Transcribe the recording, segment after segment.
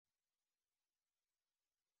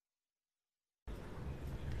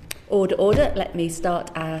Order. Let me start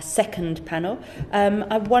our second panel.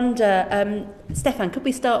 I wonder, Stefan, could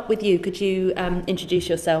we start with you? Could you introduce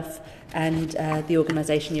yourself and the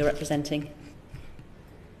organisation you're representing?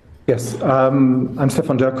 Yes, I'm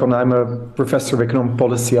Stefan Dercon. I'm a professor of economic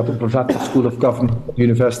policy at the Blavatnik School of Government at the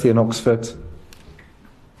University in Oxford.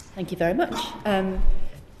 Thank you very much.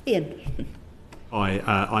 Ian. Hi,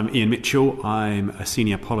 I'm Ian Mitchell. I'm a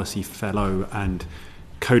senior policy fellow and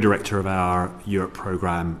co-director of our Europe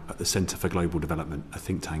programme at the Centre for Global Development, a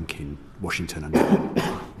think tank in Washington. Thank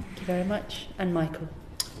you very much. And Michael.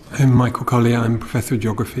 I'm Michael Collier. I'm Professor of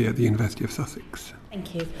Geography at the University of Sussex.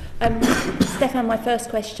 Thank you. Stefan, my first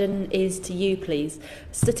question is to you, please.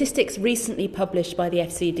 Statistics recently published by the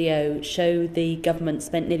FCDO show the government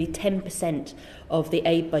spent nearly 10% of the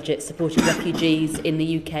aid budget supporting refugees in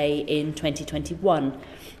the UK in 2021.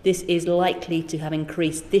 This is likely to have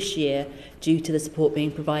increased this year due to the support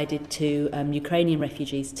being provided to Ukrainian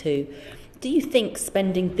refugees too. Do you think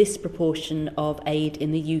spending this proportion of aid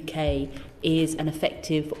in the UK is an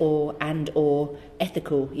effective or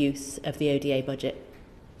ethical use of the ODA budget?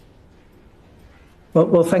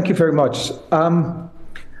 Well, thank you very much.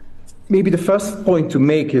 Maybe the first point to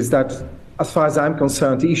make is that, as far as I'm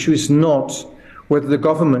concerned, the issue is not whether the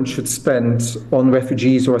government should spend on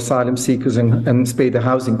refugees or asylum seekers and pay the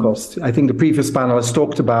housing costs. I think the previous panel has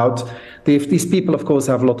talked about these people, of course,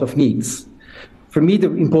 have a lot of needs. For me,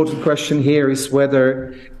 the important question here is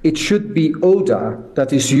whether it should be ODA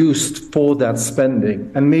that is used for that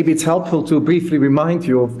spending. And maybe it's helpful to briefly remind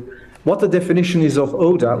you of what the definition is of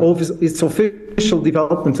ODA. It's official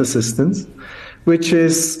development assistance, which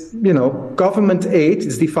is, government aid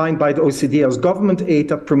is defined by the OECD as government aid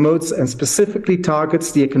that promotes and specifically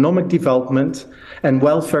targets the economic development and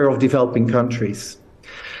welfare of developing countries.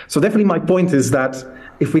 So definitely my point is that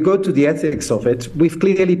if we go to the ethics of it, we've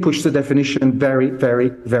clearly pushed the definition very, very,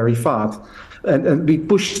 very far. And we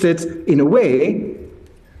pushed it in a way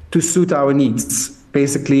to suit our needs,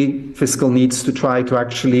 basically fiscal needs, to try to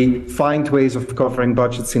actually find ways of covering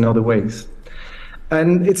budgets in other ways.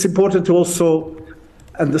 And it's important to also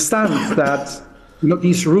understand that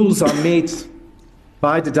these rules are made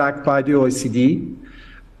by the DAC, by the OECD.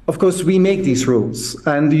 Of course, we make these rules,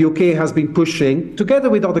 and the UK has been pushing, together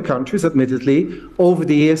with other countries, admittedly, over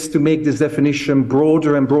the years to make this definition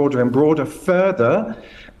broader and broader and broader, further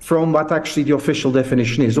from what actually the official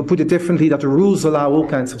definition is. Or put it differently, that the rules allow all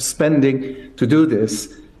kinds of spending to do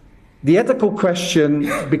this. The ethical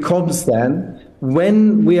question becomes then,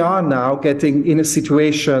 when we are now getting in a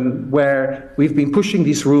situation where we've been pushing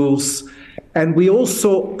these rules, and we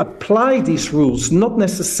also apply these rules, not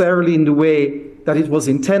necessarily in the way that it was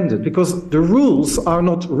intended, because the rules are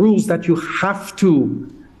not rules that you have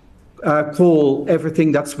to call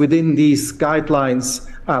everything that's within these guidelines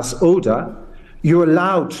as ODA. You're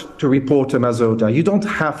allowed to report them as ODA. You don't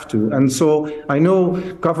have to. And so I know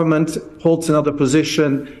government holds another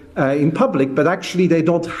position in public, but actually they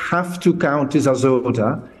don't have to count this as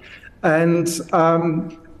ODA. And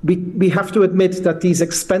we have to admit that these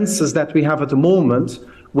expenses that we have at the moment,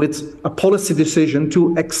 with a policy decision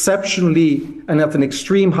to exceptionally and at an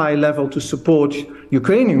extreme high level to support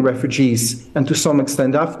Ukrainian refugees and to some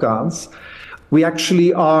extent Afghans, we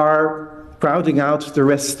actually are crowding out the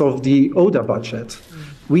rest of the ODA budget.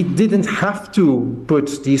 We didn't have to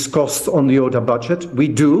put these costs on the ODA budget. We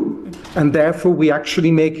do, and therefore we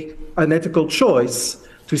actually make an ethical choice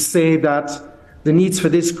to say that the needs for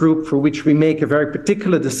this group, for which we make a very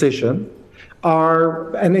particular decision,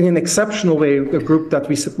 are, and in an exceptional way, a group that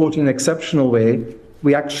we support in an exceptional way,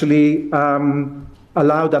 we actually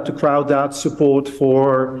allow that to crowd out support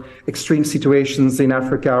for extreme situations in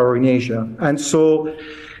Africa or in Asia. And so,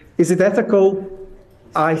 is it ethical?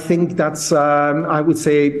 I think that's, I would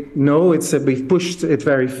say, no, we've pushed it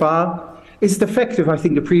very far. Is it effective? I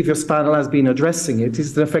think the previous panel has been addressing it.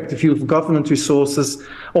 Is it effective use of government resources?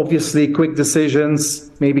 Obviously, quick decisions,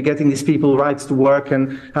 maybe getting these people rights to work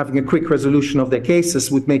and having a quick resolution of their cases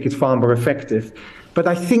would make it far more effective. But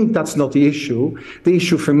I think that's not the issue. The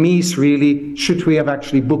issue for me is really, should we have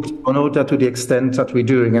actually booked on ODA to the extent that we're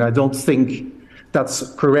doing? And I don't think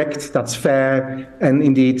that's correct, that's fair, and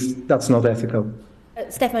indeed, that's not ethical.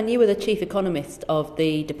 Stefan, you were the chief economist of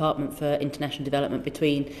the Department for International Development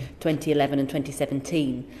between 2011 and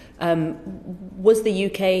 2017. Was the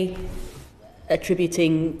UK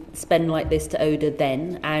attributing spend like this to ODA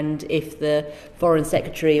then? And if the Foreign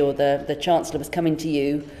Secretary or the Chancellor was coming to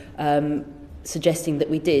you suggesting that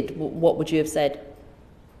we did, what would you have said?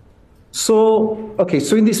 So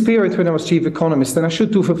in this period when I was chief economist, and I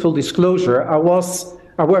should do for full disclosure, I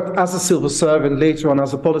I worked as a civil servant, later on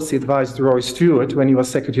as a policy advisor to Roy Stewart when he was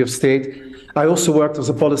Secretary of State. I also worked as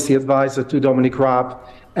a policy advisor to Dominic Raab,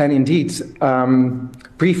 and indeed,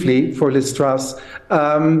 briefly for Liz Truss.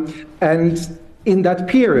 And in that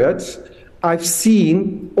period, I've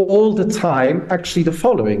seen all the time actually the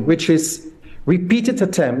following, which is repeated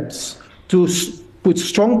attempts to put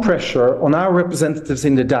strong pressure on our representatives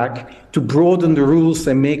in the DAC to broaden the rules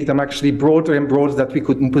and make them actually broader and broader, that we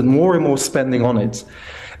could put more and more spending on it.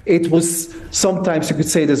 It was sometimes, you could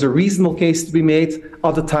say, there's a reasonable case to be made.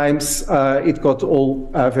 Other times it got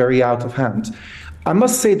all very out of hand. I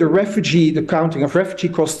must say the counting of refugee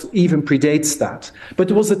costs even predates that. But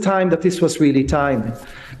there was a time that this was really tiny.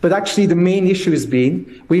 But actually the main issue has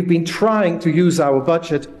been, we've been trying to use our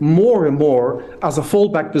budget more and more as a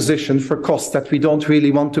fallback position for costs that we don't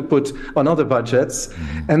really want to put on other budgets,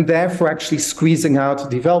 and therefore actually squeezing out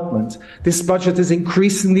development. This budget is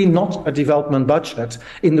increasingly not a development budget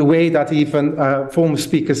in the way that even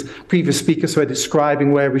previous speakers were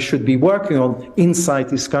describing where we should be working on inside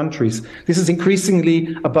these countries. This is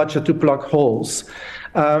increasingly a budget to plug holes.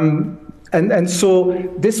 And so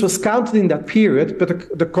this was counted in that period,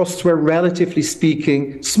 but the costs were relatively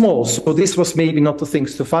speaking small. So this was maybe not the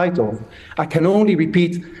things to fight over. I can only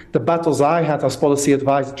repeat the battles I had as policy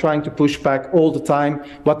advisor, trying to push back all the time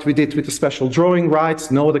what we did with the special drawing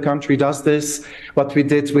rights. No, the country does this. What we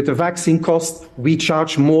did with the vaccine cost, we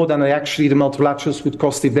charge more than actually the multilaterals would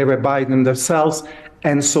cost if they were buying them themselves,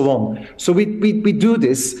 and so on. So we do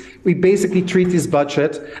this. We basically treat this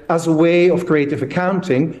budget as a way of creative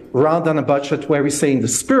accounting rather than a budget where we say in the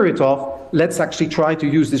spirit of, let's actually try to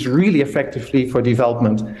use this really effectively for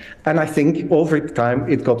development. And I think over time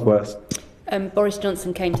it got worse. Boris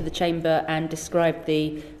Johnson came to the Chamber and described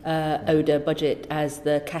the ODA budget as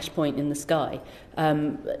the cash point in the sky.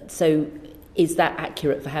 So is that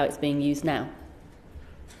accurate for how it's being used now?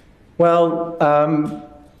 Well,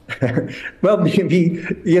 well, maybe,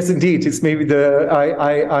 yes, indeed. It's maybe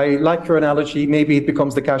I like your analogy. Maybe it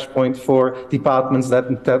becomes the cash point for departments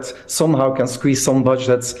that somehow can squeeze some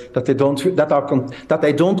budgets that are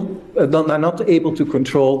not able to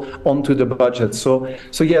control onto the budget. So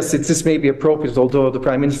yes, it is maybe appropriate, although the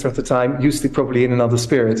Prime Minister at the time used it probably in another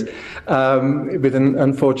spirit, with an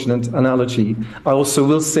unfortunate analogy. I also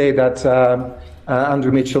will say that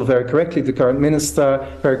Andrew Mitchell, very correctly, the current minister,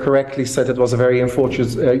 very correctly said it was a very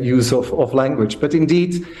unfortunate use of language. But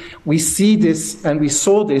indeed, we see this, and we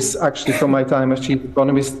saw this actually from my time as chief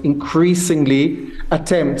economist, increasingly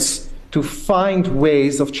attempts to find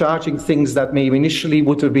ways of charging things that maybe initially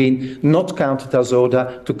would have been not counted as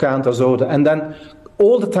ODA to count as ODA. And then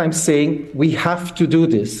all the time saying, we have to do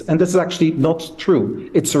this. And this is actually not true.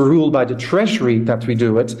 It's a rule by the Treasury that we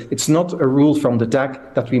do it. It's not a rule from the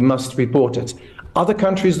DAC that we must report it. Other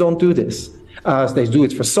countries don't do this. They do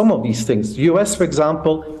it for some of these things. The US, for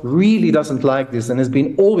example, really doesn't like this and has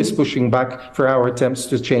been always pushing back for our attempts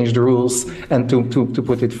to change the rules and to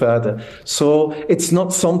put it further. So it's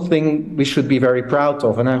not something we should be very proud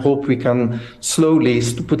of, and I hope we can slowly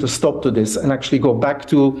put a stop to this and actually go back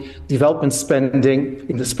to development spending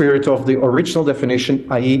in the spirit of the original definition,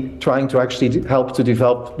 i.e. trying to actually help to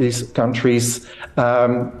develop these countries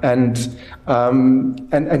and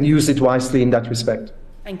use it wisely in that respect.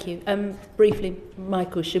 Thank you. Briefly,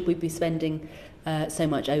 Michael, should we be spending so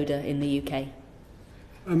much ODA in the UK?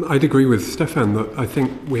 I'd agree with Stefan that I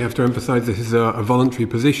think we have to emphasise this is a voluntary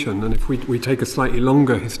position, and if we take a slightly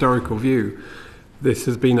longer historical view, this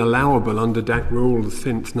has been allowable under DAC rules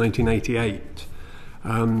since 1988.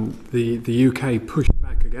 The UK pushed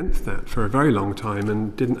back against that for a very long time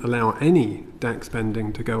and didn't allow any DAC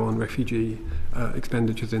spending to go on refugee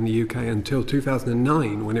expenditures in the UK until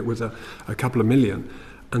 2009, when it was a couple of million.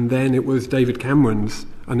 And then it was David Cameron's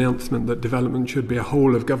announcement that development should be a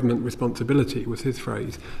whole of government responsibility, was his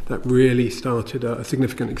phrase, that really started a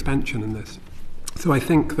significant expansion in this. So I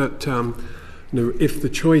think that if the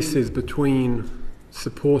choice is between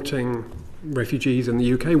supporting refugees in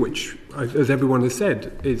the UK, which, as everyone has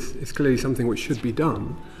said, is clearly something which should be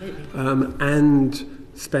done, and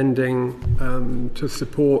spending to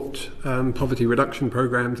support poverty reduction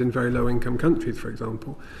programs in very low-income countries, for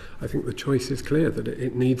example, I think the choice is clear that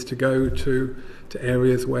it needs to go to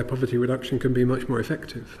areas where poverty reduction can be much more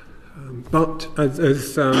effective. But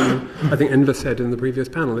as I think Enver said in the previous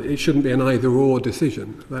panel, it shouldn't be an either-or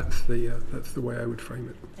decision. That's the way I would frame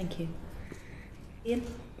it. Thank you. Ian?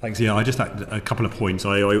 Thanks. Yeah, I just had a couple of points.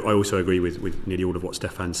 I also agree with nearly all of what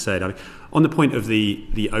Stefan said. I mean, on the point of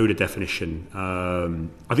the ODA definition,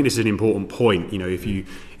 I think this is an important point. You know, if you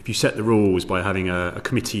set the rules by having a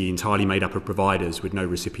committee entirely made up of providers with no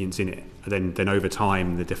recipients in it, then over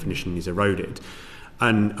time the definition is eroded.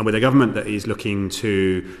 and with a government that is looking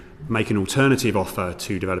to make an alternative offer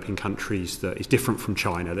to developing countries that is different from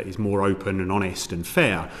China, that is more open and honest and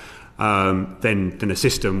fair, than a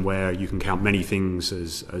system where you can count many things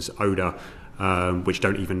as ODA, which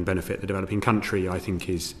don't even benefit the developing country, I think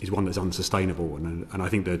is one that's unsustainable. And I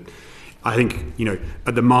think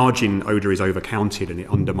at the margin, ODA is overcounted and it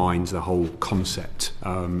undermines the whole concept,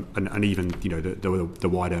 and even the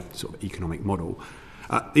wider sort of economic model.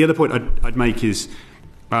 The other point I'd make is,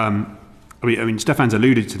 I mean, Stefan's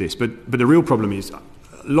alluded to this, but the real problem is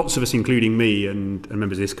lots of us, including me and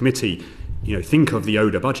members of this committee, think of the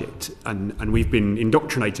ODA budget, and we've been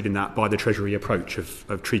indoctrinated in that by the Treasury approach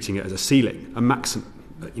of treating it as a ceiling, a maximum,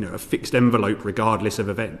 a fixed envelope regardless of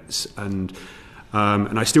events. And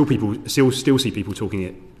I still see people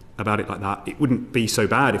talking about it like that. It wouldn't be so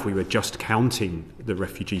bad if we were just counting the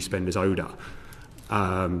refugee spend as ODA,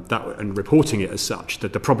 and reporting it as such.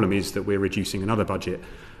 That the problem is that we're reducing another budget.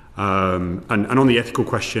 And on the ethical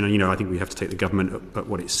question, I think we have to take the government at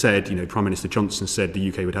what it said. Prime Minister Johnson said the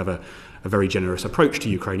UK would have a very generous approach to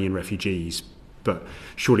Ukrainian refugees, but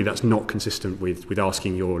surely that's not consistent with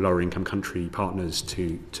asking your lower income country partners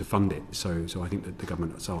to fund it. So I think that the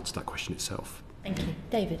government has answered that question itself. Thank you.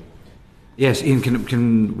 David? Yes, Ian,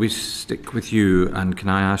 can we stick with you, and can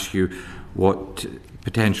I ask you what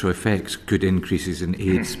potential effects could increases in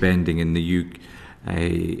aid spending in the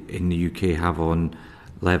UK have on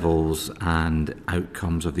levels and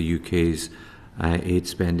outcomes of the UK's aid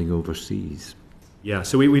spending overseas? Yeah,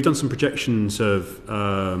 so we've done some projections of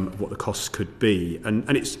what the costs could be, and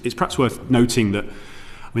it's perhaps worth noting that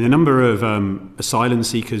the number of asylum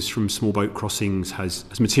seekers from small boat crossings has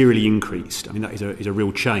materially increased. I mean, that is a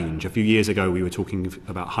real change. A few years ago we were talking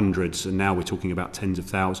about hundreds, and now we're talking about tens of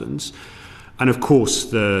thousands. And of course,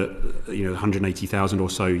 the 180,000 or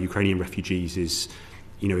so Ukrainian refugees is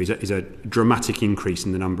a dramatic increase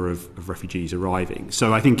in the number of refugees arriving.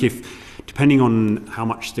 So I think depending on how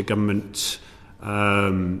much the government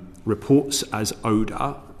reports as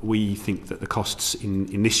ODA, we think that the costs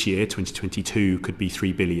in this year, 2022, could be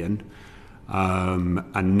 3 billion,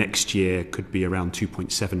 and next year could be around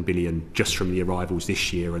 2.7 billion just from the arrivals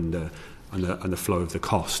this year and the flow of the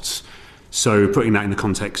costs. So putting that in the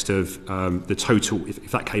context of the total,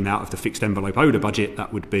 if that came out of the fixed envelope ODA budget,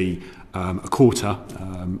 that would be a quarter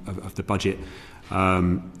of the budget.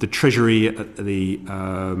 The Treasury at the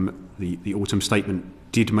autumn statement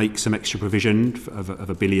did make some extra provision of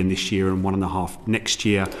 $1 billion this year and 1.5 next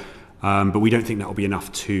year, but we don't think that will be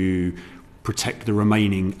enough to protect the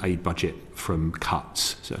remaining aid budget from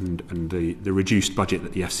cuts. And the reduced budget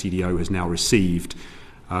that the FCDO has now received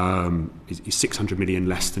is 600 million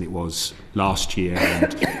less than it was last year,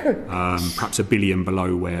 and perhaps $1 billion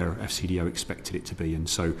below where FCDO expected it to be. And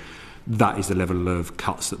so that is the level of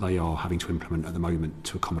cuts that they are having to implement at the moment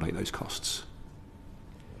to accommodate those costs.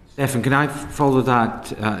 Stefan, can I follow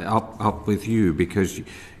that up with you? Because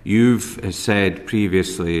you've said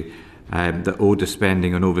previously that ODA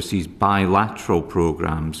spending on overseas bilateral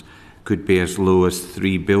programmes could be as low as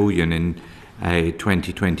 3 billion in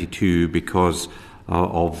 2022 because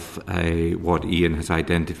of what Ian has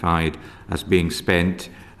identified as being spent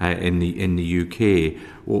in the UK.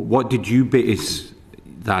 What did you base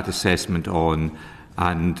that assessment on,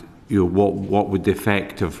 and what would the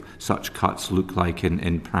effect of such cuts look like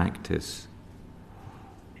in practice?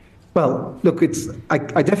 Well, look, I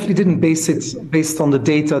definitely didn't base it based on the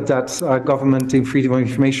data that government in Freedom of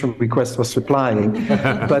Information request was supplying,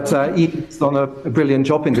 but Ian's done a brilliant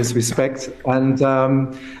job in this respect, and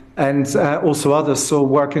also others. So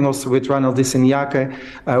working also with Ranald Dissenyake,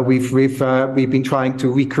 we've been trying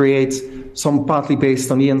to recreate some partly based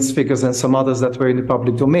on Ian's figures and some others that were in the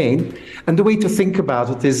public domain. And the way to think about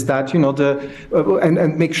it is that,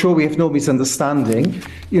 and make sure we have no misunderstanding,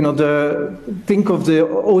 think of the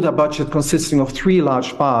ODA budget consisting of 3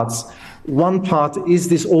 large parts. One part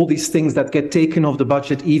is all these things that get taken off the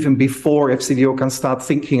budget even before FCDO can start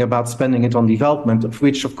thinking about spending it on development, of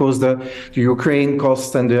which, of course, the Ukraine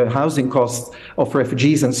costs and the housing costs of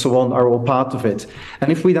refugees and so on are all part of it.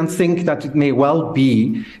 And if we then think that it may well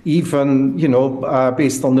be, even,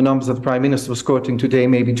 based on the numbers that the Prime Minister was quoting today,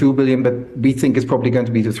 maybe 2 billion, but we think it's probably going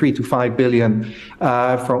to be the 3 to 5 billion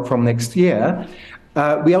from next year.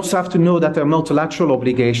 We also have to know that there are multilateral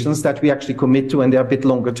obligations that we actually commit to, and they're a bit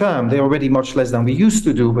longer term. They're already much less than we used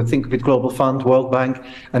to do, but think of it, Global Fund, World Bank,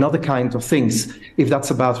 and other kinds of things. If that's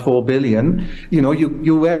about 4 billion,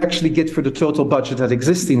 you actually get for the total budget that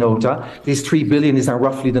exists in ODA, this 3 billion is now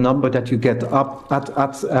roughly the number that you get up at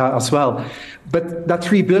as well. But that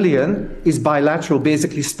 3 billion is bilateral,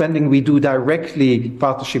 basically spending we do directly in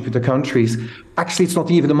partnership with the countries. Actually, it's not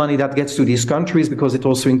even the money that gets to these countries, because it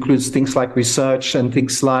also includes things like research and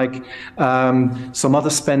things like some other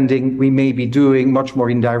spending we may be doing much more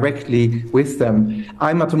indirectly with them.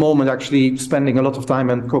 I'm at the moment actually spending a lot of time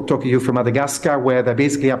and talking to you from Madagascar, where they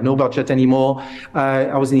basically have no budget anymore.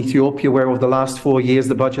 I was in Ethiopia, where over the last 4 years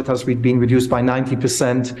the budget has been reduced by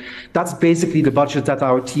 90%. That's basically the budget that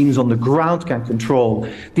our teams on the ground can control.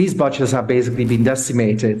 These budgets have basically been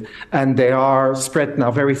decimated, and they are spread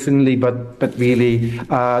now very thinly, but really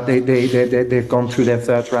they've gone through their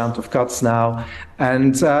third round of cuts now.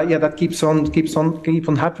 And that keeps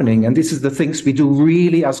on happening. And this is the things we do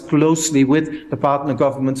really as closely with the partner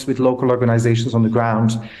governments, with local organizations on the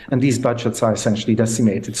ground. And these budgets are essentially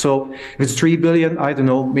decimated. So if it's 3 billion, I don't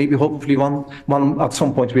know, maybe hopefully one at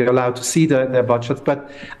some point we're allowed to see their budget.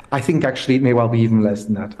 But I think actually it may well be even less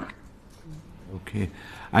than that. Okay.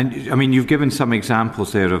 And I mean, you've given some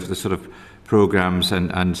examples there of the sort of programs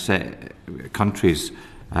and countries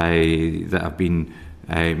that have been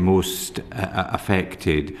most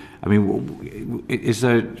affected. I mean,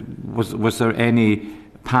 was there any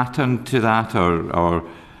pattern to that, or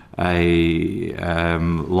a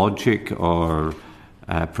logic or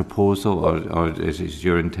proposal, or is it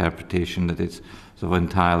your interpretation that it's sort of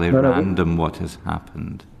entirely random what has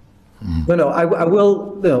happened? No,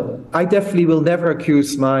 I definitely will never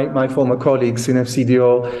accuse my former colleagues in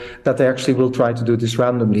FCDO that they actually will try to do this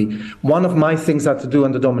randomly. One of my things I had to do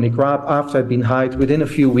under Dominic Raab, after I'd been hired, within a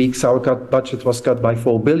few weeks our budget was cut by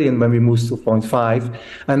 4 billion when we moved to 0.5,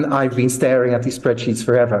 and I've been staring at these spreadsheets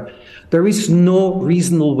forever. There is no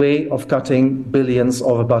reasonable way of cutting billions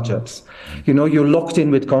of a budget. You know, you're locked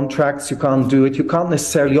in with contracts, you can't do it, you can't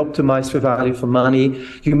necessarily optimize for value for money,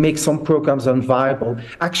 you make some programs unviable.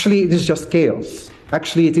 Actually, it is just chaos.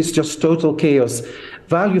 Actually, it is just total chaos.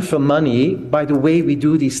 Value for money, by the way we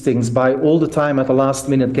do these things, by all the time at the last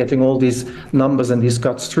minute getting all these numbers and these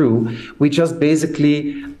cuts through, we just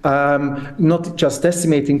basically not just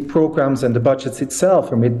decimating programs and the budgets itself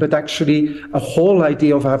from it, but actually a whole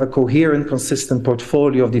idea of have a coherent, consistent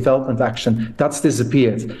portfolio of development action, that's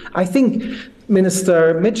disappeared. I think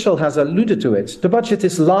Minister Mitchell has alluded to it. The budget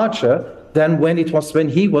is larger than when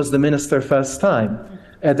he was the minister first time.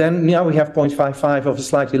 And then now we have 0.55 of a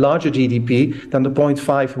slightly larger GDP than the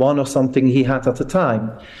 0.51 or something he had at the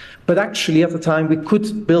time. But actually, at the time, we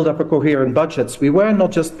could build up a coherent budget. We were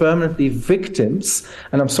not just permanently victims,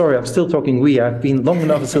 and I'm sorry, I'm still talking we, I've been long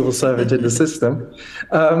enough a civil servant in the system,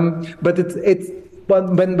 but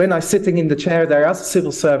when I'm sitting in the chair there as a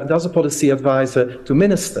civil servant, as a policy advisor to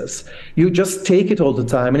ministers, you just take it all the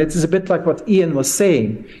time. And it is a bit like what Ian was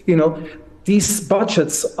saying, you know, these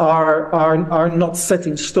budgets are not set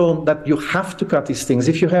in stone that you have to cut these things.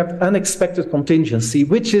 If you have unexpected contingency,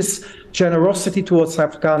 which is generosity towards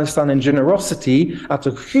Afghanistan and generosity at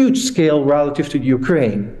a huge scale relative to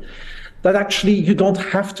Ukraine, that actually you don't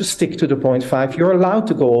have to stick to the 0.5. You're allowed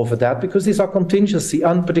to go over that because these are contingency,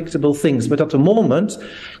 unpredictable things. But at the moment,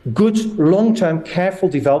 good, long-term, careful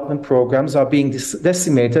development programs are being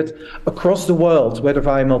decimated across the world, whether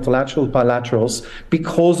via multilateral, bilaterals,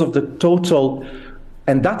 because of the total.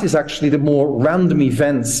 And that is actually the more random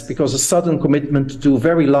events, because a sudden commitment to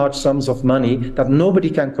very large sums of money that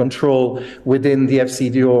nobody can control within the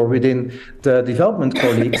FCDO or within the development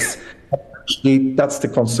colleagues, actually that's the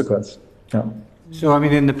consequence. Yeah. So, I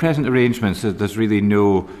mean, in the present arrangements, there's really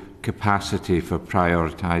no capacity for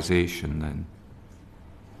prioritisation then?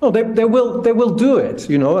 No, they will do it,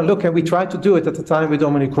 you know. And look, we tried to do it at the time with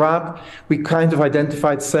Dominic Raab. We kind of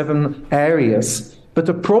identified 7 areas. But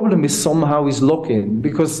the problem is somehow is lock-in,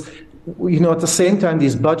 because, you know, at the same time,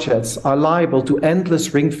 these budgets are liable to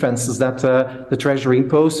endless ring fences that the Treasury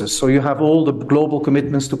imposes. So you have all the global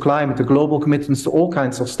commitments to climate, the global commitments to all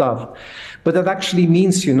kinds of stuff. But that actually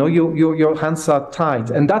means, you know, your hands are tied.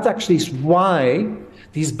 And that actually is why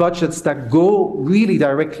these budgets that go really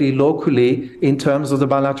directly locally in terms of the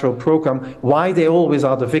bilateral program, why they always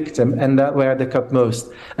are the victim and that where they cut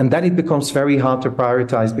most. And then it becomes very hard to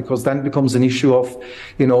prioritize, because then it becomes an issue of,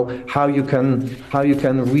 you know, how you can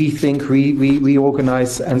rethink,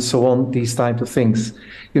 reorganize, and so on, these type of things.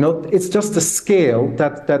 You know, it's just the scale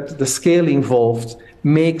that the scale involved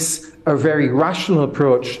makes a very rational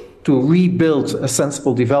approach to rebuild a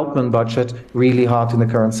sensible development budget really hard in the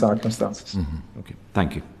current circumstances. Mm-hmm. Okay,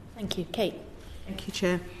 thank you. Thank you. Kate. Thank you,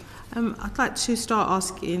 Chair. I'd like to start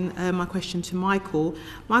asking my question to Michael.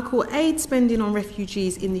 Michael, aid spending on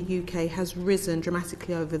refugees in the UK has risen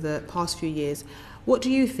dramatically over the past few years. What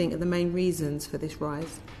do you think are the main reasons for this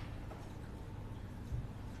rise?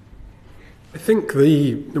 I think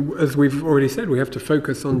as we've already said, we have to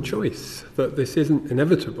focus on choice, that this isn't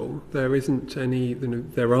inevitable. There isn't any,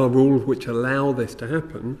 there are rules which allow this to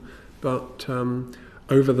happen, but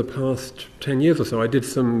over the past 10 years or so, I did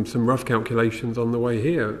some rough calculations on the way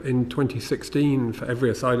here. In 2016, for every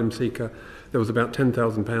asylum seeker, there was about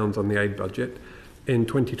 £10,000 on the aid budget. In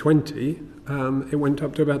 2020, it went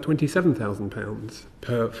up to about £27,000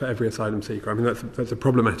 for every asylum seeker. I mean, that's a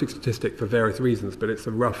problematic statistic for various reasons, but it's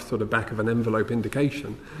a rough sort of back of an envelope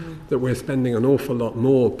indication that we're spending an awful lot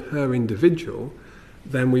more per individual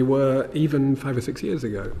than we were even 5 or 6 years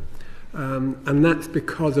ago. And that's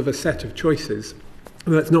because of a set of choices.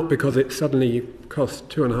 And that's not because it suddenly cost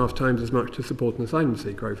 2.5 times as much to support an asylum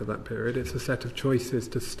seeker over that period. It's a set of choices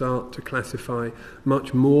to start to classify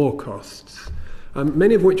much more costs,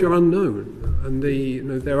 many of which are unknown. And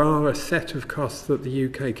there are a set of costs that the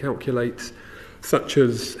UK calculates, such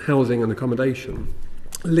as housing and accommodation,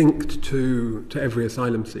 linked to every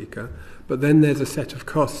asylum seeker. But then there's a set of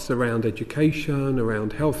costs around education,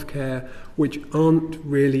 around healthcare, which aren't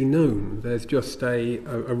really known. There's just a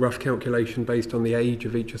rough calculation based on the age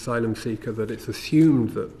of each asylum seeker that it's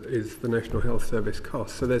assumed that is the National Health Service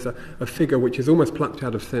cost. So there's a figure which is almost plucked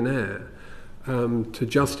out of thin air to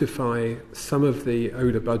justify some of the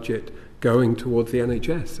ODA budget going towards the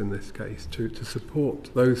NHS in this case, to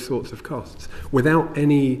support those sorts of costs, without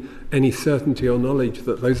any certainty or knowledge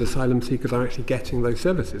that those asylum seekers are actually getting those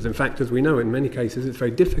services. In fact, as we know, in many cases, it's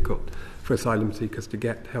very difficult for asylum seekers to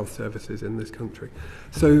get health services in this country.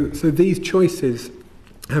 So these choices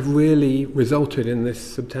have really resulted in this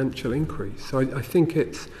substantial increase. So I think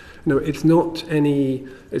it's not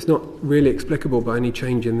really explicable by any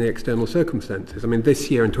change in the external circumstances. I mean, this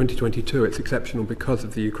year in 2022, it's exceptional because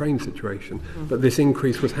of the Ukraine situation, but this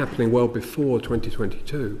increase was happening well before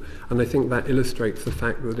 2022, and I think that illustrates the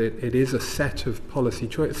fact that it is a set of policy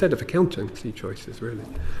choices, a set of accountancy choices, really,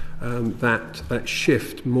 that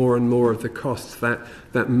shift more and more of the costs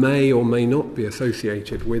that may or may not be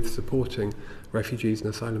associated with supporting refugees and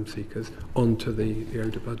asylum seekers onto the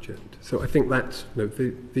ODA budget. So I think that's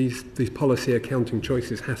these policy accounting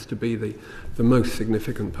choices has to be the most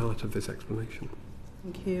significant part of this explanation.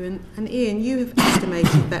 Thank you. And Ian, you have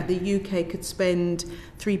estimated that the UK could spend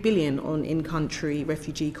 $3 billion on in-country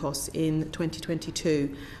refugee costs in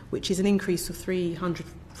 2022, which is an increase of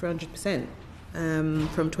 300%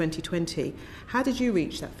 from 2020. How did you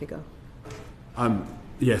reach that figure?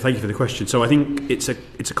 Yeah, thank you for the question. So I think it's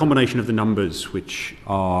a combination of the numbers which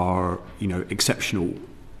are exceptional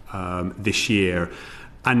this year,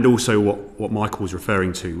 and also what Michael was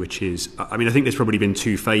referring to, which is, I think there's probably been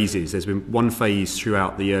two phases. There's been one phase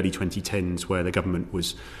throughout the early 2010s where the government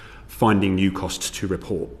was finding new costs to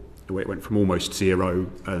report. It went from almost zero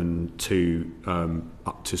to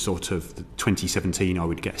up to sort of 2017, I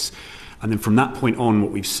would guess. And then from that point on,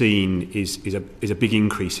 what we've seen is a big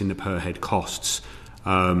increase in the per head costs.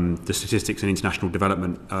 The Statistics and International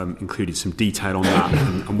Development included some detail on that,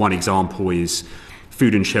 and one example is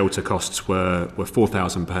food and shelter costs were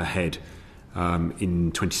 $4,000 per head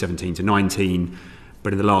in 2017 to 19,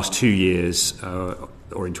 but in the last 2 years,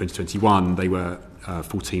 or in 2021, they were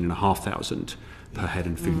 $14,500 per head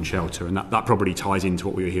in food and shelter, and that probably ties into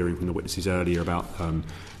what we were hearing from the witnesses earlier about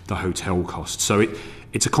the hotel costs. So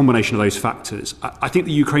it's a combination of those factors. I think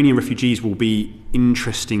the Ukrainian refugees will be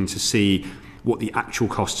interesting to see what the actual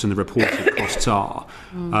costs and the reported costs are.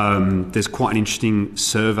 There's quite an interesting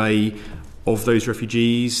survey of those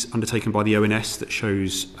refugees undertaken by the ONS that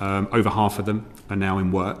shows over half of them are now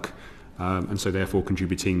in work, and so therefore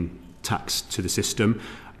contributing tax to the system.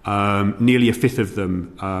 Nearly a fifth of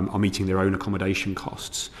them are meeting their own accommodation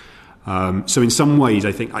costs. So in some ways,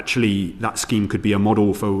 I think actually that scheme could be a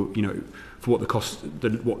model for what the cost,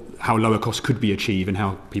 how lower costs could be achieved, and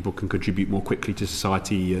how people can contribute more quickly to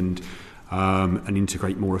society and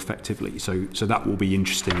integrate more effectively. So that will be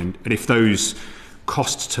interesting. And if those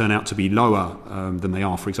costs turn out to be lower than they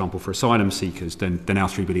are, for example, for asylum seekers, then our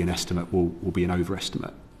 $3 billion estimate will be an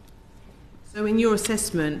overestimate. So in your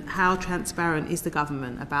assessment, how transparent is the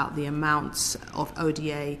government about the amounts of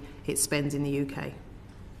ODA it spends in the UK?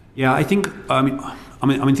 Yeah, I think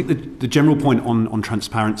think the general point on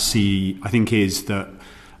transparency, I think, is that,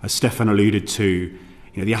 as Stefan alluded to,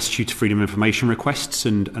 the attitude to freedom of information requests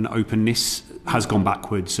and openness has gone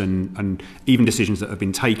backwards, and even decisions that have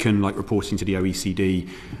been taken, like reporting to the OECD,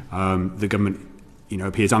 the government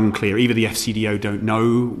appears unclear. Either the FCDO don't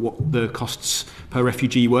know what the costs per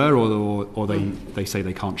refugee were, or they say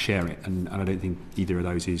they can't share it, and I don't think either of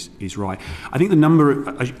those is right. I think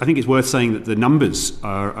I think it's worth saying that the numbers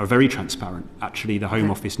are very transparent. Actually, the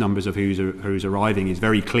Home Office numbers of who's arriving is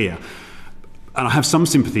very clear. And I have some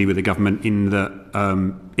sympathy with the government in that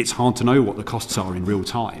it's hard to know what the costs are in real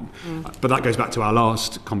time. But that goes back to our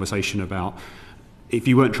last conversation about if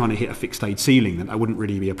you weren't trying to hit a fixed aid ceiling, then that wouldn't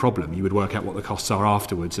really be a problem. You would work out what the costs are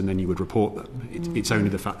afterwards and then you would report them. It's only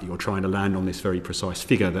the fact that you're trying to land on this very precise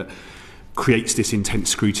figure that creates this intense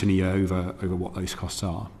scrutiny over what those costs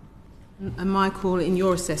are. And Michael, in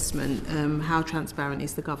your assessment, how transparent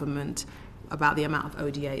is the government about the amount of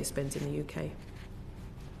ODA it spends in the UK?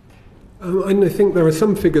 I think there are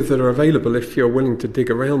some figures that are available if you're willing to dig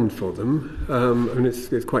around for them. And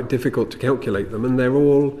it's quite difficult to calculate them, and they're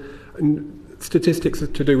all... Statistics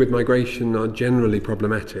to do with migration are generally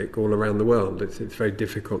problematic all around the world. It's very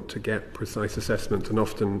difficult to get precise assessments, and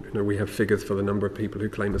often we have figures for the number of people who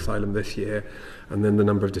claim asylum this year and then the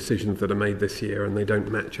number of decisions that are made this year, and they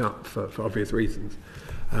don't match up for obvious reasons.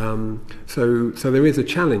 So there is a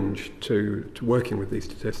challenge to working with these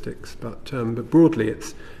statistics, but broadly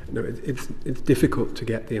it's difficult to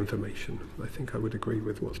get the information. I think I would agree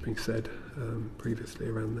with what's been said previously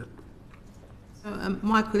around that.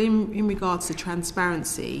 Michael, in regards to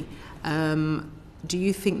transparency, do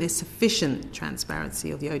you think there's sufficient transparency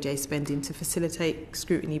of the ODA spending to facilitate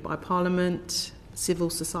scrutiny by Parliament, civil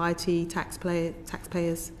society,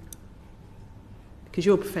 taxpayers? Because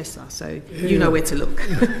you're a professor, so you know where to look.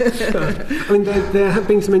 I mean, there have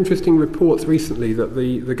been some interesting reports recently that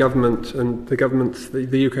the government and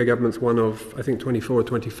the UK government's one of, I think, 24 or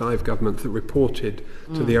 25 governments that reported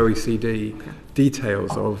to the OECD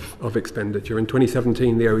details of expenditure. In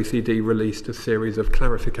 2017, the OECD released a series of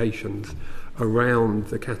clarifications around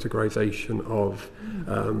the categorisation of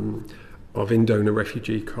in-donor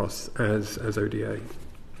refugee costs as ODA.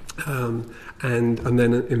 And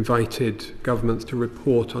then invited governments to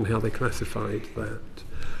report on how they classified that.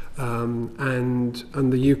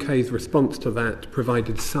 And the UK's response to that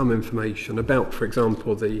provided some information about, for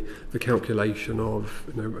example, the calculation of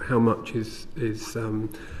how much is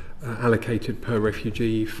allocated per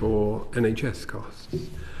refugee for NHS costs.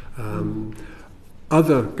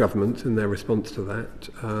 Other governments, in their response to that,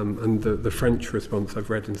 and the French response I've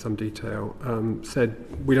read in some detail, said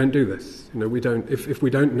we don't do this. We don't. If we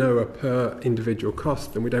don't know a per individual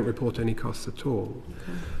cost, then we don't report any costs at all.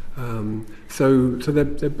 Okay. So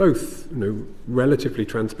they're both relatively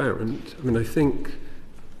transparent. I mean, I think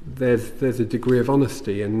there's a degree of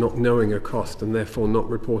honesty in not knowing a cost and therefore not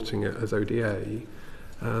reporting it as ODA,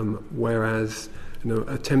 whereas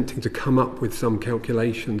attempting to come up with some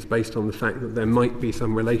calculations based on the fact that there might be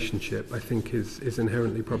some relationship, I think is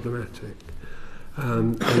inherently problematic.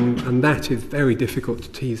 And that is very difficult to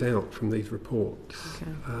tease out from these reports.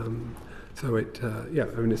 Okay. So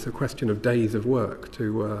it's a question of days of work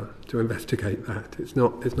to investigate that. It's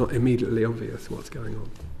not immediately obvious what's going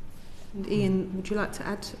on. And Ian, would you like to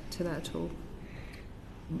add to that at all?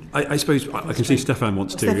 I suppose I can see Stefan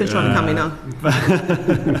wants to. Stefan's trying to come in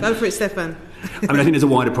now. Go for it, Stefan. I think there's a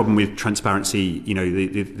wider problem with transparency.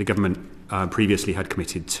 The government previously had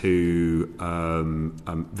committed to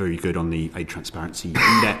very good on the Aid Transparency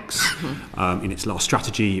Index. In its last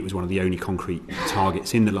strategy, it was one of the only concrete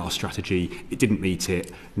targets in the last strategy. It didn't meet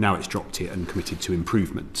it. Now it's dropped it and committed to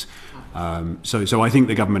improvement. So I think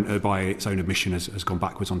the government, by its own admission, has gone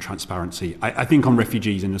backwards on transparency. I think on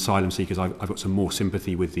refugees and asylum seekers, I've got some more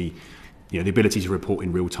sympathy with the ability to report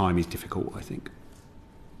in real time is difficult, I think.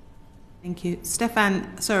 Thank you.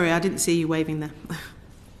 Stefan, sorry, I didn't see you waving there.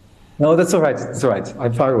 No, that's all right. That's all right.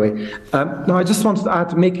 I'm far away. No, I just wanted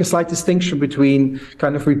to make a slight distinction between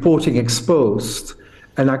kind of reporting exposed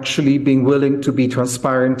and actually being willing to be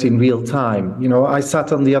transparent in real time. I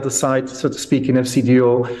sat on the other side, so to speak, in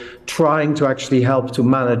FCDO, trying to actually help to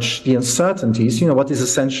manage the uncertainties, what is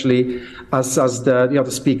essentially, as the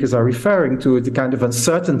other speakers are referring to, the kind of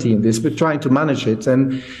uncertainty in this, but trying to manage it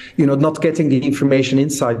and, not getting the information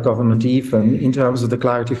inside government even in terms of the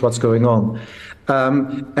clarity of what's going on.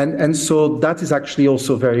 And so that is actually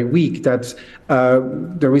also very weak, that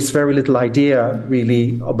there is very little idea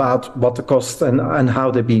really about what the costs and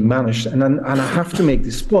how they're being managed. And I have to make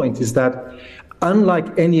this point, is that unlike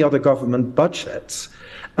any other government budget,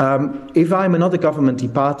 if I'm another government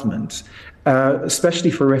department,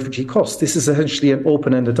 especially for refugee costs, this is essentially an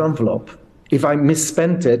open-ended envelope. If I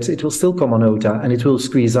misspent it, it will still come on ODA and it will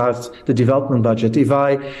squeeze out the development budget. If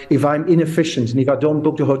I'm inefficient and if I don't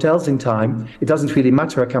book the hotels in time, it doesn't really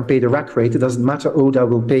matter. I can pay the rack rate. It doesn't matter. ODA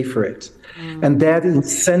will pay for it. And there the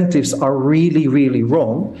incentives are really, really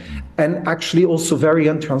wrong. and actually also very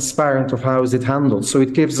untransparent of how is it handled. So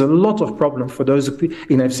it gives a lot of problem for those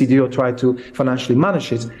in FCDO try to financially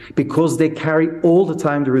manage it, because they carry all the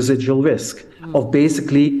time the residual risk of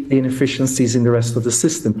basically the inefficiencies in the rest of the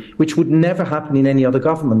system, which would never happen in any other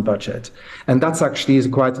government budget. And that's actually is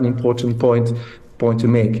quite an important point to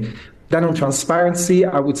make. Then on transparency,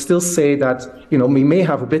 I would still say that, we may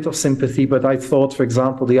have a bit of sympathy, but I thought, for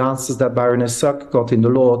example, the answers that Baroness Suck got in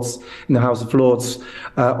the House of Lords,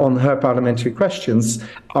 on her parliamentary questions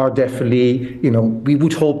are definitely, we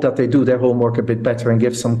would hope that they do their homework a bit better and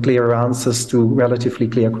give some clearer answers to relatively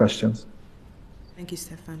clear questions. Thank you,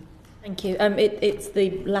 Stefan. Thank you. It's the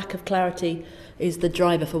lack of clarity is the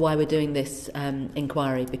driver for why we're doing this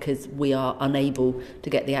inquiry, because we are unable to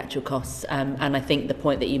get the actual costs. And I think the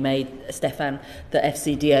point that you made, Stefan, that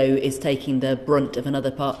FCDO is taking the brunt of another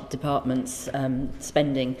department's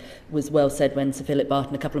spending was well said when Sir Philip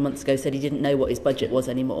Barton a couple of months ago said he didn't know what his budget was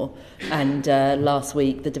anymore. And last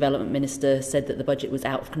week, the Development Minister said that the budget was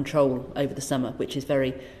out of control over the summer, which is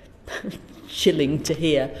very chilling to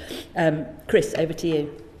hear. Chris, over to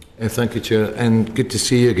you. Thank you, Chair, and good to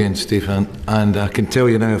see you again, Stefan. And I can tell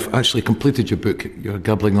you now, I've actually completed your book, You're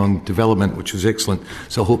Gabbling on Development, which was excellent,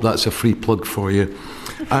 so I hope that's a free plug for you.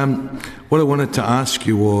 What I wanted to ask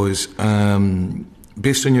you was,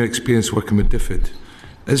 based on your experience working with DFID,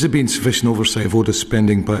 has there been sufficient oversight of ODA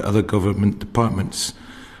spending by other government departments,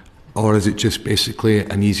 or is it just basically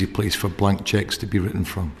an easy place for blank cheques to be written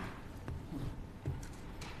from?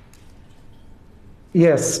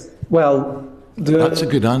 Yes, well... That's a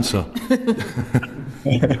good answer.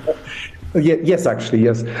 Yes, actually,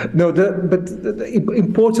 yes. No, but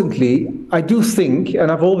importantly, I do think,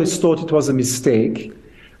 and I've always thought it was a mistake,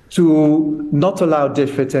 to not allow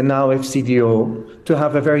DFID and now FCDO to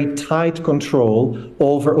have a very tight control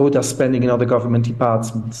over ODA spending in other government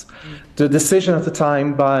departments. The decision at the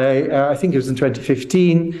time by, I think it was in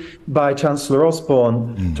 2015, by Chancellor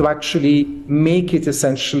Osborne to actually make it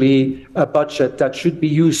essentially a budget that should be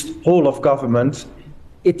used whole of government,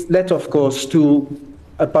 it led, of course, to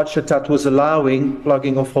a budget that was allowing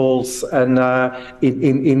plugging of holes and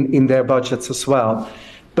in their budgets as well.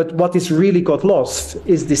 But what is really got lost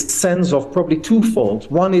is this sense of probably twofold.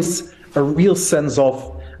 One is a real sense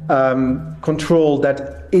of control,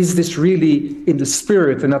 that is this really in the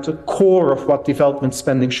spirit and at the core of what development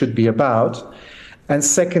spending should be about? And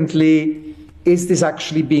secondly, is this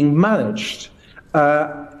actually being managed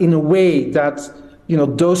in a way that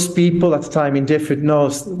those people at the time in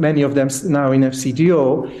DFID, many of them now in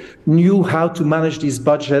FCDO, knew how to manage these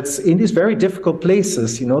budgets in these very difficult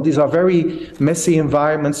places. These are very messy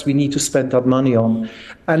environments we need to spend that money on.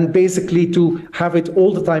 And basically to have it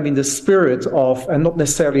all the time in the spirit of, and not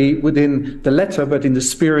necessarily within the letter, but in the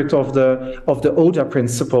spirit of the ODA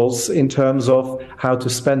principles in terms of how to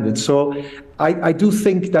spend it. So I do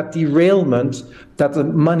think that derailment, that the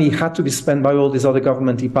money had to be spent by all these other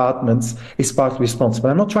government departments, is partly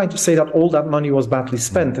responsible. I'm not trying to say that all that money was badly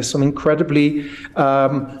spent. There's some incredibly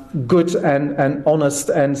good and honest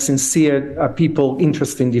and sincere people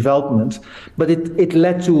interested in development. But it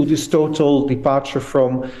led to this total departure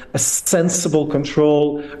from a sensible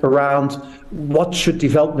control around what should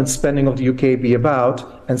development spending of the UK be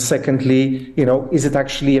about, and secondly, is it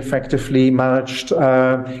actually effectively managed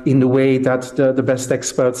in the way that the best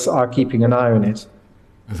experts are keeping an eye on it?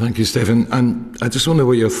 Thank you, Stefan. And I just wonder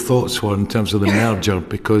what your thoughts were in terms of the merger,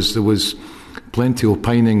 because there was plenty of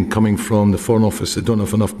opining coming from the Foreign Office that don't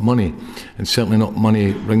have enough money, and certainly not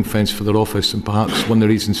money ring-fenced for their office, and perhaps one of the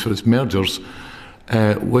reasons for its mergers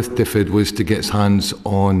with DFID was to get its hands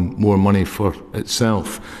on more money for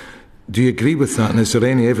itself. Do you agree with that, and is there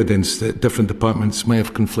any evidence that different departments may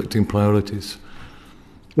have conflicting priorities?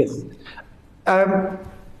 Yes.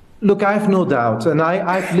 Look, I have no doubt, and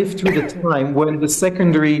I've lived through the time when the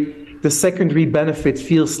secondary benefit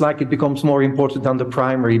feels like it becomes more important than the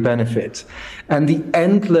primary benefit. And the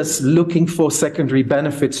endless looking for secondary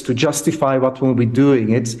benefits to justify what we'll be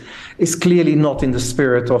doing it is clearly not in the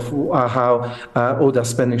spirit of how ODA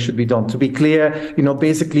spending should be done. To be clear,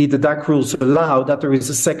 basically the DAC rules allow that there is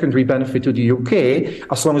a secondary benefit to the UK,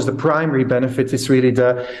 as long as the primary benefit is really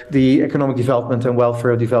the economic development and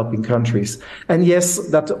welfare of developing countries. And yes,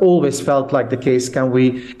 that always felt like the case. Can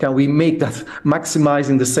we make that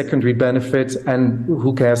maximizing the secondary benefit, and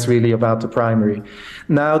who cares really about the primary?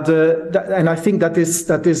 Now, and I think that is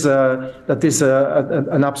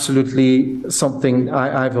an absolutely something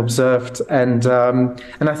I've observed, and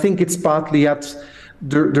I think it's partly at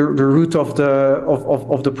the root of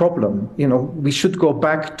the problem. We should go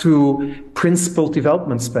back to principled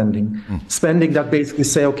development spending, spending that basically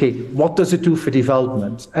say, okay, what does it do for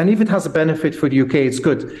development? And if it has a benefit for the UK, it's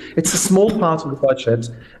good. It's a small part of the budget,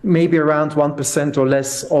 maybe around 1% or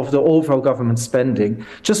less of the overall government spending.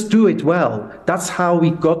 Just do it well. That's how we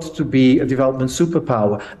got to be a development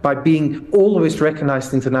superpower, by being always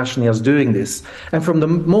recognized internationally as doing this. And from the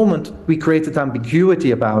moment we created ambiguity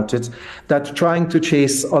about it, that trying to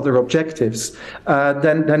chase other objectives,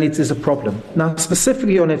 then it is a problem. Now,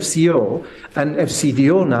 specifically on FCO and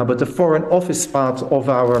FCDO now, but the Foreign Office part of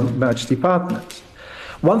our merged department.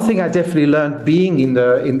 One thing I definitely learned being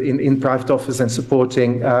in private office and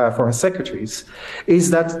supporting foreign secretaries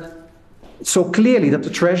is that so clearly that the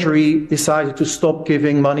Treasury decided to stop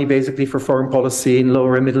giving money basically for foreign policy in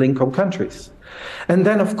lower and middle income countries. And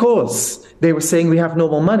then, of course, they were saying we have no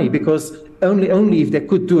more money because only if they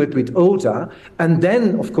could do it with ODA, and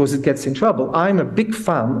then, of course, it gets in trouble. I'm a big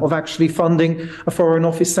fan of actually funding a foreign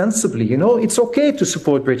office sensibly. You know, it's okay to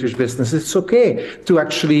support British business. It's okay to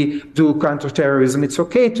actually do counterterrorism. It's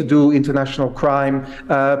okay to do international crime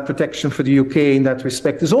protection for the UK in that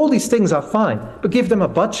respect. All these things are fine, but give them a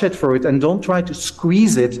budget for it and don't try to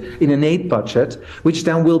squeeze it in an aid budget, which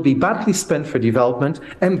then will be badly spent for development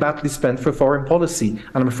and badly spent for foreign policy.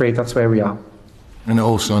 And I'm afraid that's where we are. And it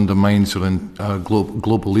also undermines our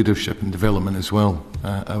global leadership and development as well,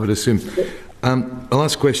 I would assume. The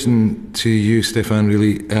last question to you, Stefan,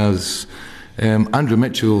 really is, Andrew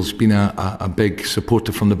Mitchell's been a big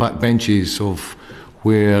supporter from the backbenches of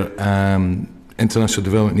where international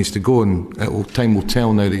development needs to go, and time will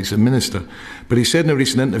tell now that he's a minister. But he said in a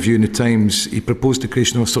recent interview in the Times, he proposed the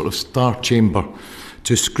creation of a sort of star chamber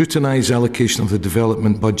to scrutinise allocation of the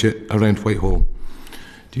development budget around Whitehall.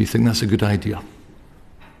 Do you think that's a good idea?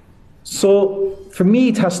 So, for me,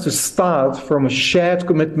 it has to start from a shared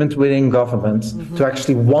commitment within government to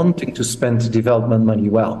actually wanting to spend development money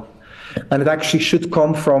well. And it actually should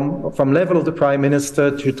come from level of the Prime Minister,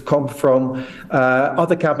 it should come from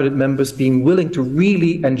other cabinet members being willing to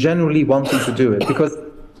really and genuinely wanting to do it. Because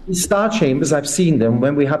the star chambers, I've seen them,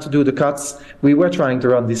 when we had to do the cuts, we were trying to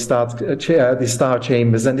run these star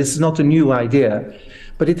chambers, and this is not a new idea.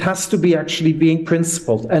 But it has to be actually being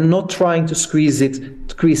principled and not trying to squeeze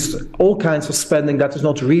all kinds of spending that is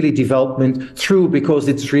not really development through because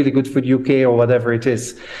it's really good for the UK or whatever it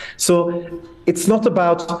is. So it's not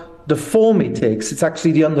about the form it takes, it's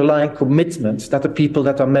actually the underlying commitment that the people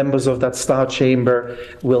that are members of that star chamber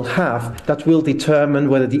will have that will determine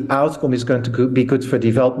whether the outcome is going to be good for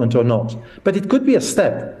development or not. But it could be a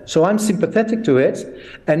step. So I'm sympathetic to it,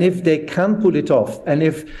 and if they can pull it off, and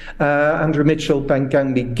if Andrew Mitchell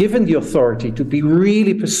can be given the authority to be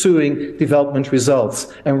really pursuing development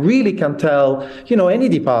results and really can tell, you know, any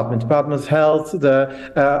Department of Health,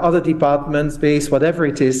 the other departments, base, whatever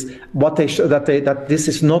it is, that this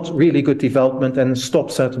is not really good development and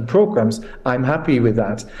stop certain programs, I'm happy with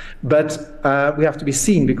that. But we have to be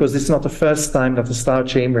seen, because it's not the first time that the Star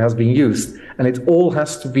Chamber has been used. And it all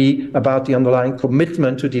has to be about the underlying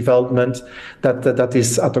commitment to development that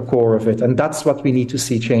is at the core of it. And that's what we need to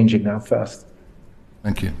see changing now first.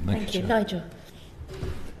 Thank you. Thank you. Nigel.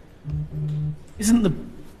 Isn't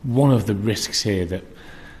one of the risks here that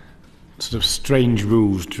sort of strange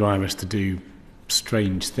rules drive us to do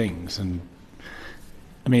strange things? And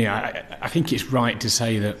I mean, I think it's right to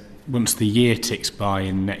say that once the year ticks by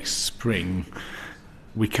in next spring,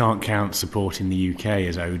 we can't count support in the UK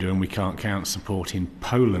as ODA, and we can't count support in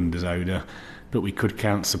Poland as ODA, but we could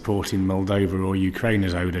count support in Moldova or Ukraine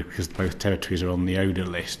as ODA, because both territories are on the ODA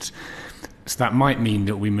list. So that might mean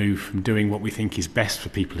that we move from doing what we think is best for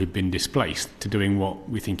people who've been displaced to doing what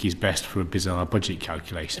we think is best for a bizarre budget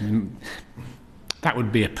calculation. And that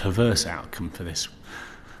would be a perverse outcome for this.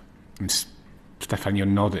 And Stefan, you're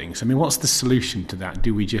nodding. So, I mean, what's the solution to that?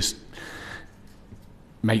 Do we just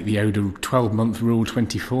make the ODA 12-month rule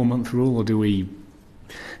 24-month rule, or do we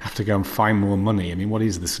have to go and find more money? I mean, what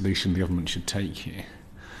is the solution the government should take here?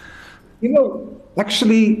 You know,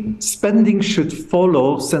 actually, spending should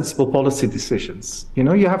follow sensible policy decisions. You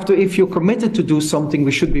know, you have to, if you're committed to do something,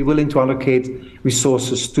 we should be willing to allocate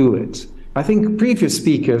resources to it. I think previous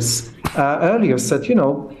speakers earlier said, you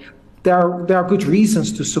know, there are good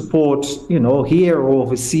reasons to support, you know, here or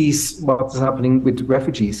overseas what's happening with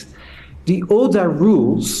refugees. The ODA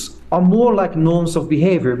rules are more like norms of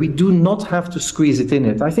behavior. We do not have to squeeze it in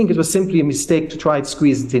it. I think it was simply a mistake to try to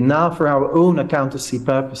squeeze it in now for our own accountancy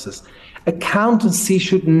purposes. Accountancy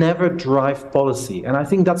should never drive policy, and I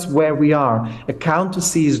think that's where we are.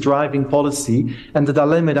 Accountancy is driving policy, and the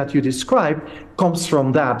dilemma that you described comes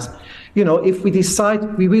from that. You know, if we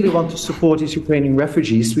decide we really want to support these Ukrainian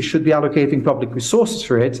refugees, we should be allocating public resources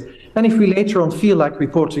for it. And if we later on feel like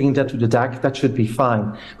reporting that to the DAC, that should be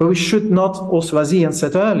fine. But we should not, also as Ian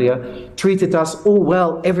said earlier, treat it as, oh,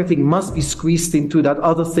 well, everything must be squeezed into that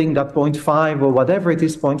other thing, that 0.5 or whatever it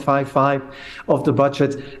is, 0.55 of the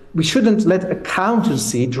budget. We shouldn't let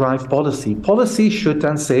accountancy drive policy. Policy should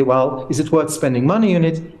then say, well, is it worth spending money on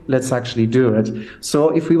it? Let's actually do it. So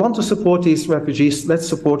if we want to support these refugees, let's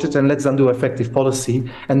support it and let's then do effective policy.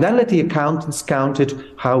 And then let the accountants count it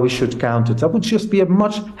how we should count it. That would just be a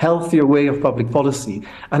much healthier way of public policy.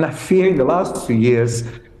 And I fear in the last few years,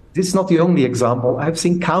 this is not the only example. I've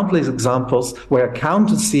seen countless examples where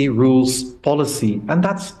accountancy rules policy. And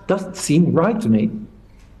that doesn't seem right to me.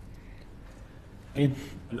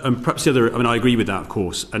 And perhaps the other, I agree with that, of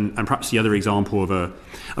course, and perhaps the other example of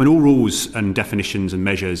all rules and definitions and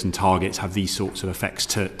measures and targets have these sorts of effects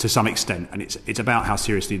to some extent, and it's about how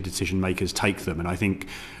seriously the decision makers take them. And I think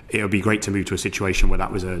it would be great to move to a situation where that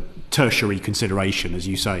was a tertiary consideration, as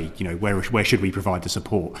you say, where should we provide the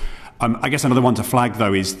support? I guess another one to flag,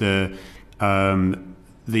 though, is when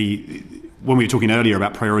we were talking earlier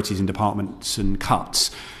about priorities in departments and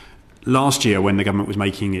cuts, last year when the government was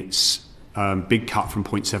making its big cut from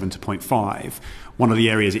 0.7 to 0.5. One of the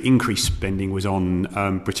areas it increased spending was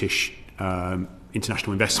on British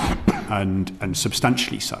international investment, and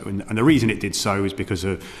substantially so. And the reason it did so is because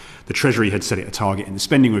the Treasury had set it a target in the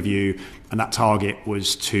spending review, and that target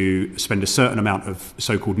was to spend a certain amount of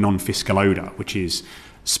so-called non-fiscal ODA, which is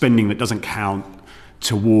spending that doesn't count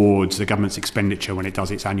towards the government's expenditure when it does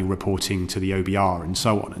its annual reporting to the OBR and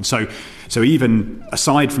so on. And so even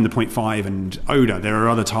aside from the 0.5 and ODA, there are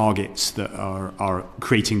other targets that are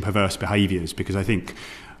creating perverse behaviours, because I think,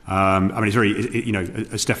 it's very,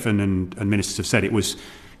 as Stefan and ministers have said, it was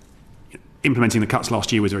implementing the cuts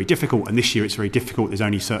last year was very difficult, and this year it's very difficult. There's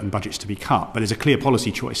only certain budgets to be cut, but there's a clear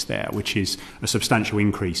policy choice there, which is a substantial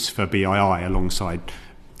increase for BII alongside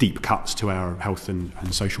deep cuts to our health and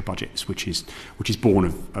social budgets, which is born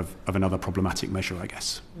of another problematic measure, I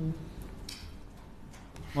guess.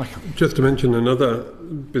 Michael. Just to mention another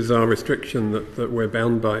bizarre restriction that we're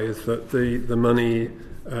bound by is that the money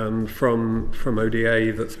from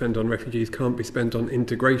ODA that's spent on refugees can't be spent on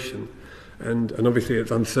integration. And obviously it's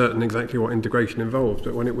uncertain exactly what integration involves,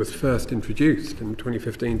 but when it was first introduced in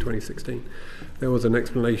 2015, 2016, there was an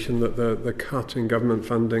explanation that the cut in government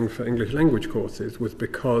funding for English language courses was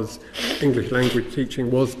because English language teaching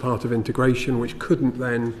was part of integration, which couldn't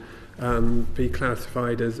then be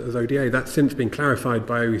classified as ODA. That's since been clarified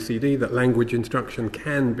by OECD that language instruction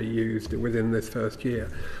can be used within this first year.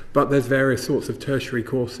 But there's various sorts of tertiary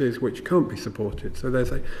courses which can't be supported. So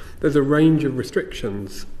there's a range of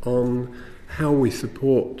restrictions on how we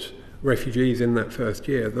support refugees in that first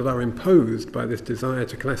year that are imposed by this desire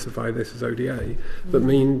to classify this as ODA that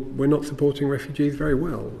mean we're not supporting refugees very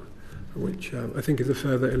well, which I think is a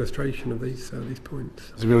further illustration of these points.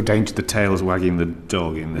 There's a real danger the tail's wagging the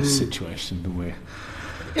dog in this situation.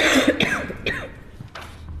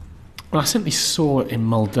 Well, I simply saw in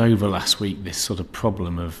Moldova last week this sort of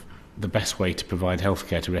problem of the best way to provide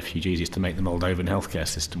healthcare to refugees is to make the Moldovan healthcare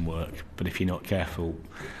system work. But if you're not careful,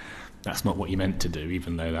 that's not what you're meant to do,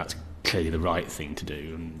 even though that's clearly the right thing to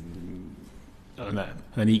do.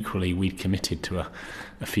 And equally, we'd committed to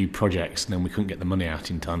a few projects, and then we couldn't get the money out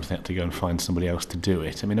in time, so they had to go and find somebody else to do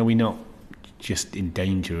it. I mean, are we not just in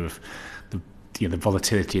danger of the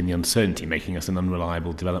volatility and the uncertainty making us an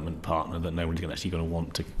unreliable development partner that no one's actually going to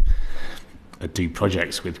want to do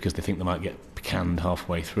projects with because they think they might get canned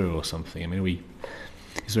halfway through or something? I mean,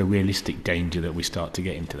 is there a realistic danger that we start to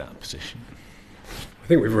get into that position? I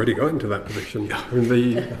think we've already got into that position. I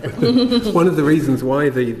mean, one of the reasons why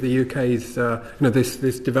the UK's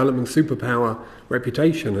this development superpower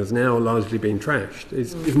reputation has now largely been trashed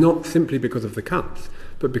is not simply because of the cuts,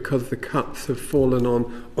 but because the cuts have fallen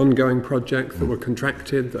on ongoing projects that were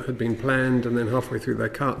contracted, that had been planned, and then halfway through they're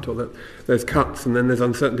cut, or that there's cuts and then there's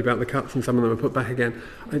uncertainty about the cuts and some of them are put back again.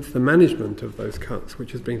 It's the management of those cuts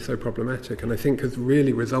which has been so problematic, and I think has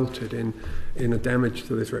really resulted in a damage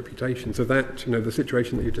to this reputation. So that, the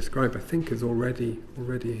situation that you described, I think is already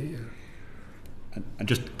here. And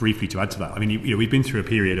just briefly to add to that, I mean, we've been through a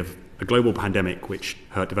period of a global pandemic which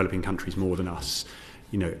hurt developing countries more than us.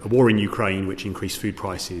 A war in Ukraine which increased food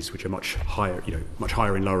prices, which are much higher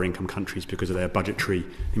in lower income countries because of their budgetary,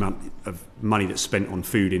 the amount of money that's spent on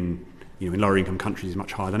food in lower income countries is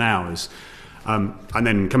much higher than ours. And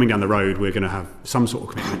then coming down the road, we're going to have some sort of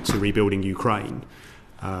commitment to rebuilding Ukraine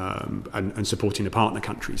and supporting the partner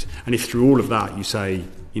countries. And if through all of that you say,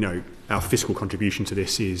 our fiscal contribution to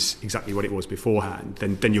this is exactly what it was beforehand,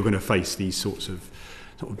 then you're going to face these sorts of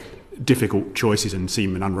difficult choices and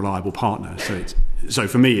seem an unreliable partner. So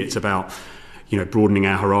for me, it's about, broadening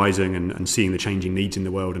our horizon and seeing the changing needs in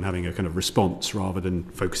the world and having a kind of response rather than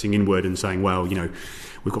focusing inward and saying, well,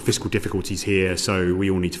 we've got fiscal difficulties here, so we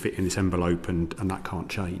all need to fit in this envelope, and that can't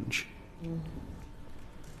change.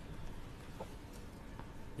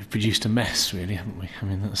 We've produced a mess, really, haven't we? I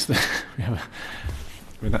mean, that's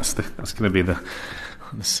going to be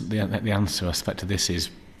the answer. I suspect to this is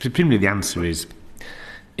presumably the answer is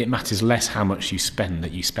it matters less how much you spend,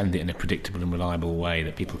 that you spend it in a predictable and reliable way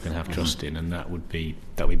that people can have trust in, and that would be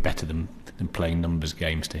better than playing numbers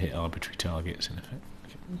games to hit arbitrary targets, in effect.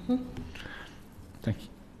 Mm-hmm. Thank you.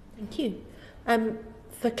 Thank you.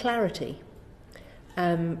 For clarity,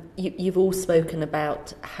 you've all spoken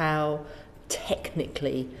about how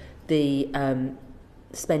technically the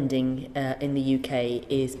spending in the UK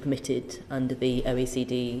is permitted under the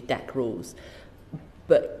OECD DAC rules.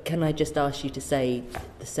 But can I just ask you to say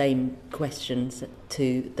the same questions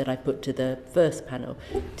that I put to the first panel?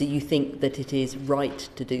 Do you think that it is right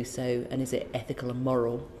to do so, and is it ethical and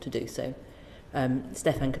moral to do so?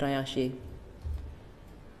 Stefan, could I ask you?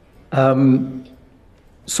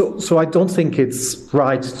 So I don't think it's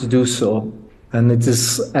right to do so, and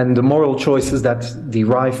the moral choices that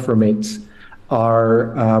derive from it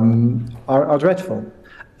are dreadful.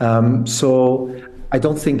 So I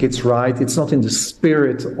don't think it's right. It's not in the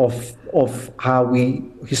spirit of how we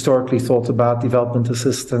historically thought about development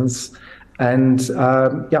assistance, and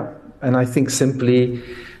I think simply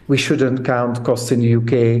we shouldn't count costs in the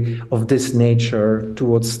UK of this nature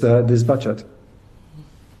towards this budget.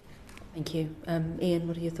 Thank you. Ian,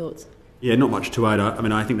 what are your thoughts? Yeah, not much to add.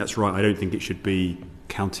 I think that's right. I don't think it should be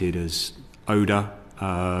counted as ODA.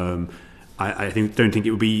 I don't think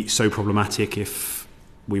it would be so problematic if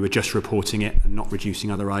we were just reporting it and not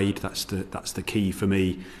reducing other aid. That's the key for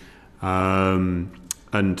me. I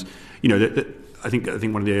think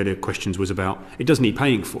one of the earlier questions was about it does need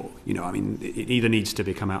paying for. It either needs to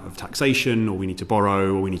become out of taxation, or we need to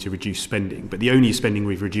borrow, or we need to reduce spending. But the only spending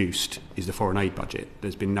we've reduced is the foreign aid budget.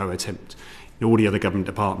 There's been no attempt. In all the other government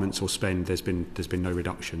departments or spend, there's been no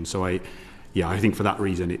reduction. So I think for that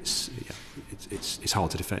reason it's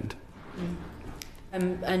hard to defend.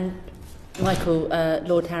 And Michael,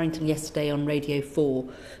 Lord Harrington yesterday on Radio 4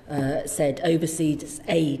 said overseas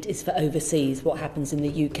aid is for overseas. What happens in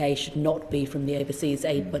the UK should not be from the overseas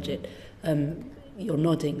aid budget. You're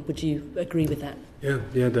nodding. Would you agree with that?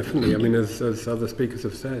 Yeah, definitely. As other speakers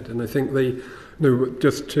have said, and I think the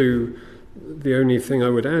only thing I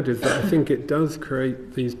would add is that I think it does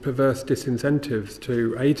create these perverse disincentives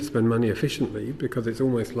to A, to spend money efficiently, because it's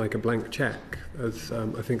almost like a blank cheque, as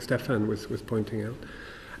I think Stefan was pointing out,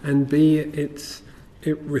 and B, it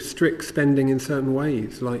restricts spending in certain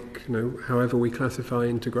ways, like however we classify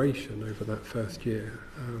integration over that first year.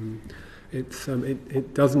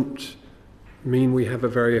 It doesn't mean we have a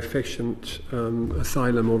very efficient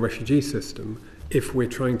asylum or refugee system if we're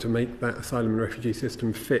trying to make that asylum and refugee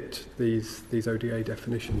system fit these ODA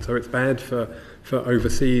definitions. So it's bad for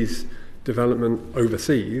overseas development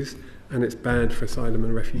overseas, and it's bad for asylum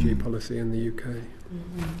and refugee policy in the UK.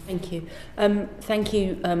 Mm-hmm. Thank you. Thank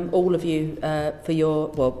you, all of you, for your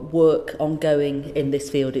work ongoing in this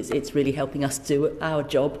field. It's really helping us do our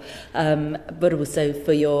job, but also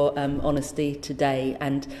for your honesty today.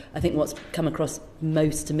 And I think what's come across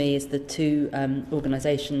most to me is the two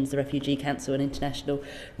organisations, the Refugee Council and International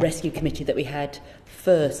Rescue Committee, that we had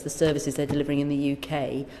first. The services they're delivering in the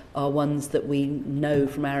UK are ones that we know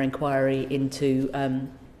from our inquiry into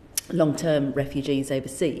long-term refugees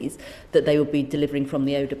overseas, that they will be delivering from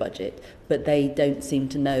the ODA budget, but they don't seem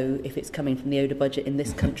to know if it's coming from the ODA budget in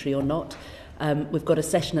this country or not. We've got a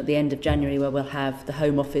session at the end of January where we'll have the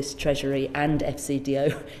Home Office, Treasury and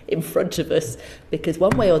FCDO in front of us, because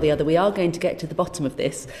one way or the other we are going to get to the bottom of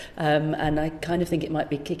this, and I kind of think it might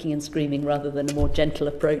be kicking and screaming rather than a more gentle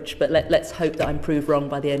approach, but let's hope that I'm proved wrong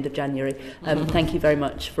by the end of January. Thank you very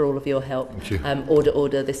much for all of your help. Thank you.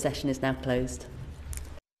 Order, this session is now closed.